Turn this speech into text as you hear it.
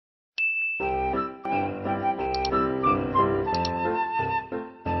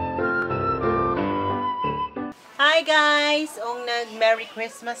Hi guys! Ong nag-Merry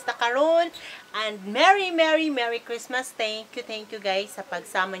Christmas ta karon and Merry Christmas. Thank you guys sa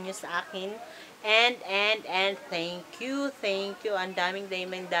pagsama nyo sa akin. And thank you. Ang dami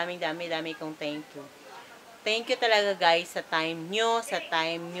kong thank you. Thank you talaga guys sa time nyo,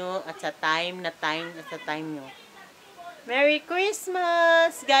 at sa time nyo. Merry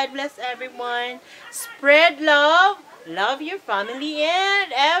Christmas! God bless everyone. Spread love. Love your family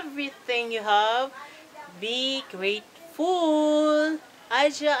and everything you have. Be grateful.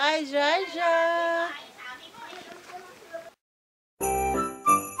 Aja.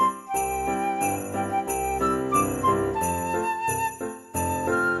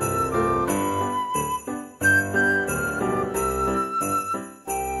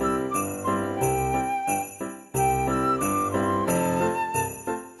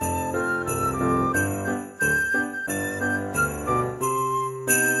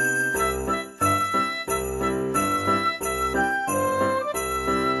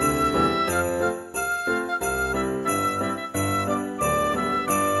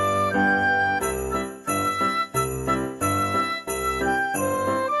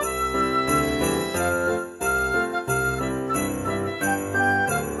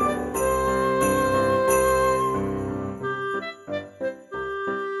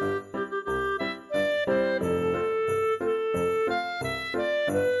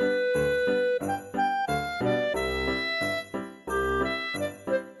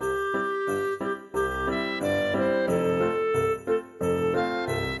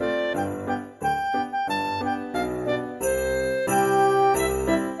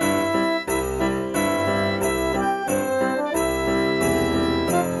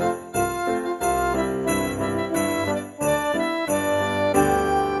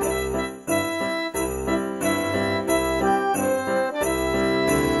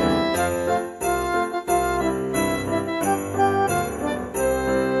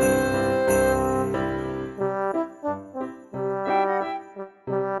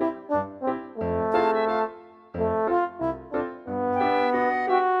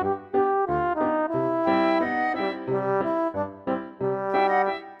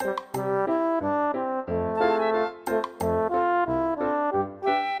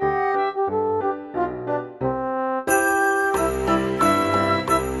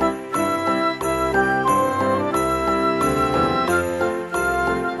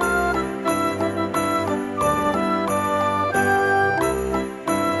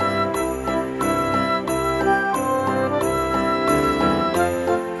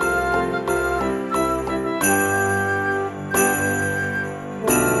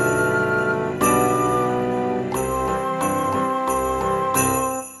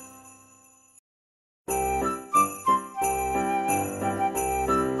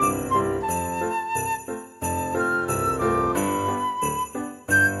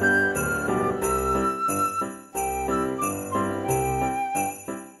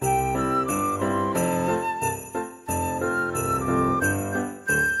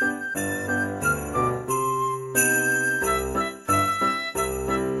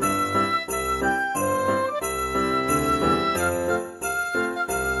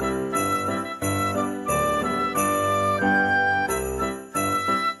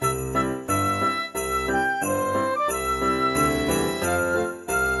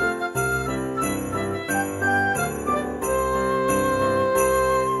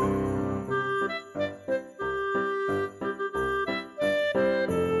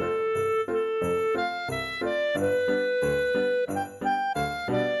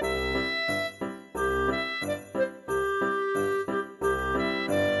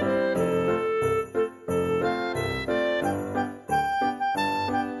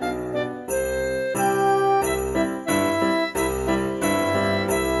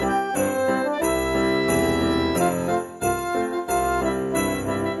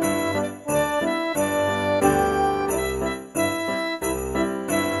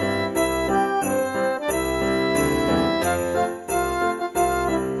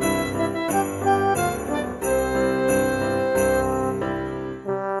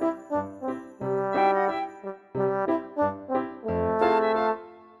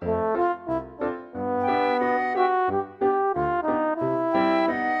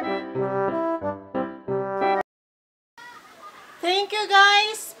 Thank you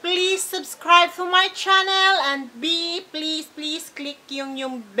guys. Please subscribe to my channel and please click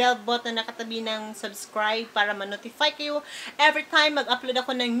yung bell button na katabi ng subscribe para ma-notify kayo every time mag-upload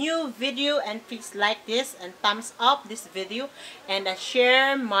ako ng new video, and please like this and thumbs up this video and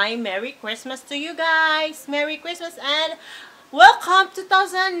share my Merry Christmas to you guys. Merry Christmas and welcome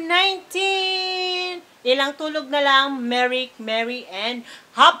 2019. Ilang tulog na lang. Merry, Merry, and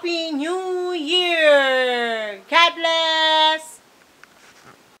Happy New Year! God bless!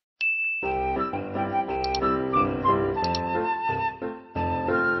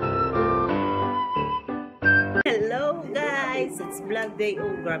 Hello guys! It's vlog day.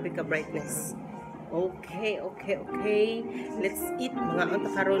 Oh, grabe ka brightness. Okay. Let's eat mga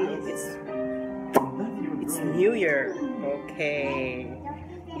antakaron. It's New Year. Okay.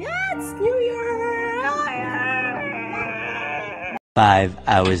 Yeah, it's New Year! 5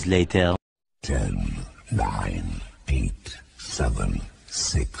 hours later. 10, 9, 8, 7,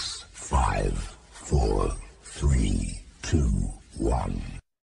 6, 5, 4, 3, 2, 1.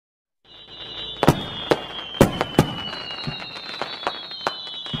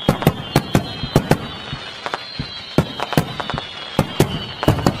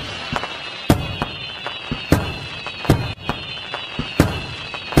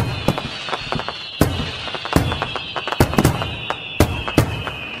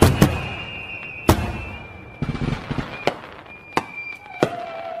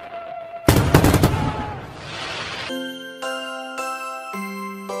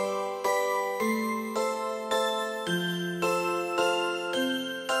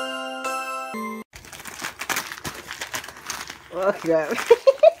 Oh, grabe.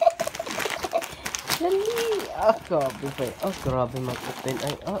 Dali. Oh, grabe ba? Oh, grabe mag-open.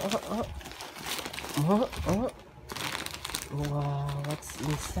 Ay, Wow, what's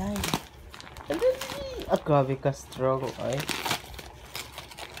inside? Dali. Oh, grabe ka strong. Ay.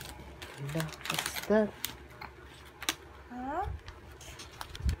 Hala, what's that? Huh?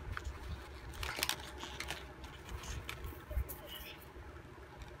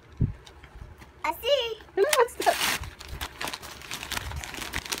 I see. Hala, what's that?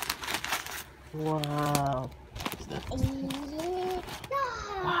 Wow. What is that?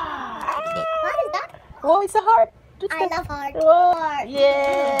 Oh, it's a heart. I love heart. Oh, Heart.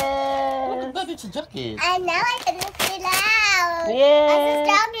 yes. That is a jacket. And now I can fill out. Yes. As a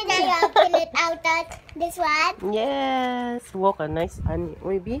stronger now you fill it out that this one. Yes. Walk a nice ani.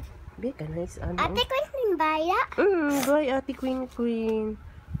 Uy, be a nice ani. Ate ko yung baya. Boy, ate queen.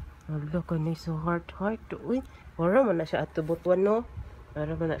 Hala ka nice so heart. Uy, wala man na siya ato butuan, no?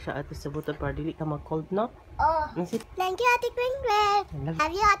 Wala man na siya ato sa butuan para dili ka mag-cold, no? Oh. Thank you, Ate Queen. Have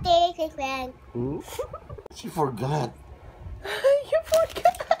you, Ate Queen? She forgot. You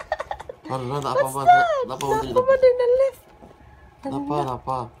forgot. Hala, What's that? Napa din na left.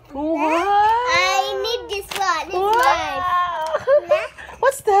 Napa. Wow. I need this one. This one.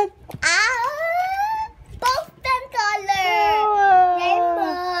 What's that? Pagtan color.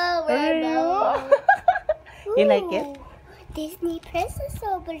 Rainbow. You like it? Disney princess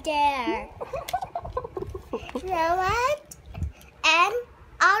over there. You know what? And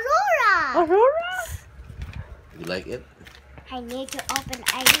Aurora. You like it? I need to open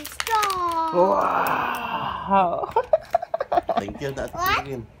a straw. Wow. Thank you, Ate What?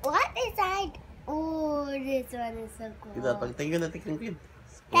 Queen. What is that? Oh, this one is so cool. Thank you, Ate Queen.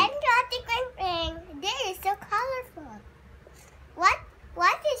 Thank you, Ate Queen. This is so colorful.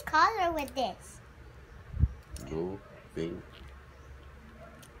 What is color with this? Blue, pink.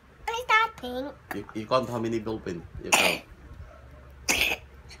 Is that pink? You count how many ball pen? You count.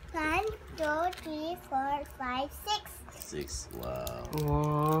 1, 2, 3, 4, 5, 6. 6. Wow.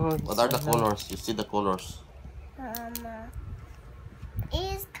 Wow. What are the colors? You see the colors?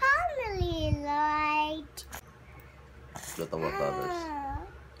 Is colorly light. What about others?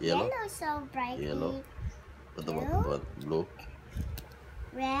 Yellow? Yellow so brightly. Yellow. What about Blue. what? Blue?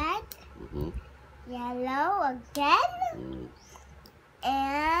 Red. Yellow again.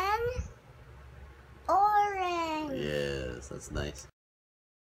 And orange. Yes, that's nice.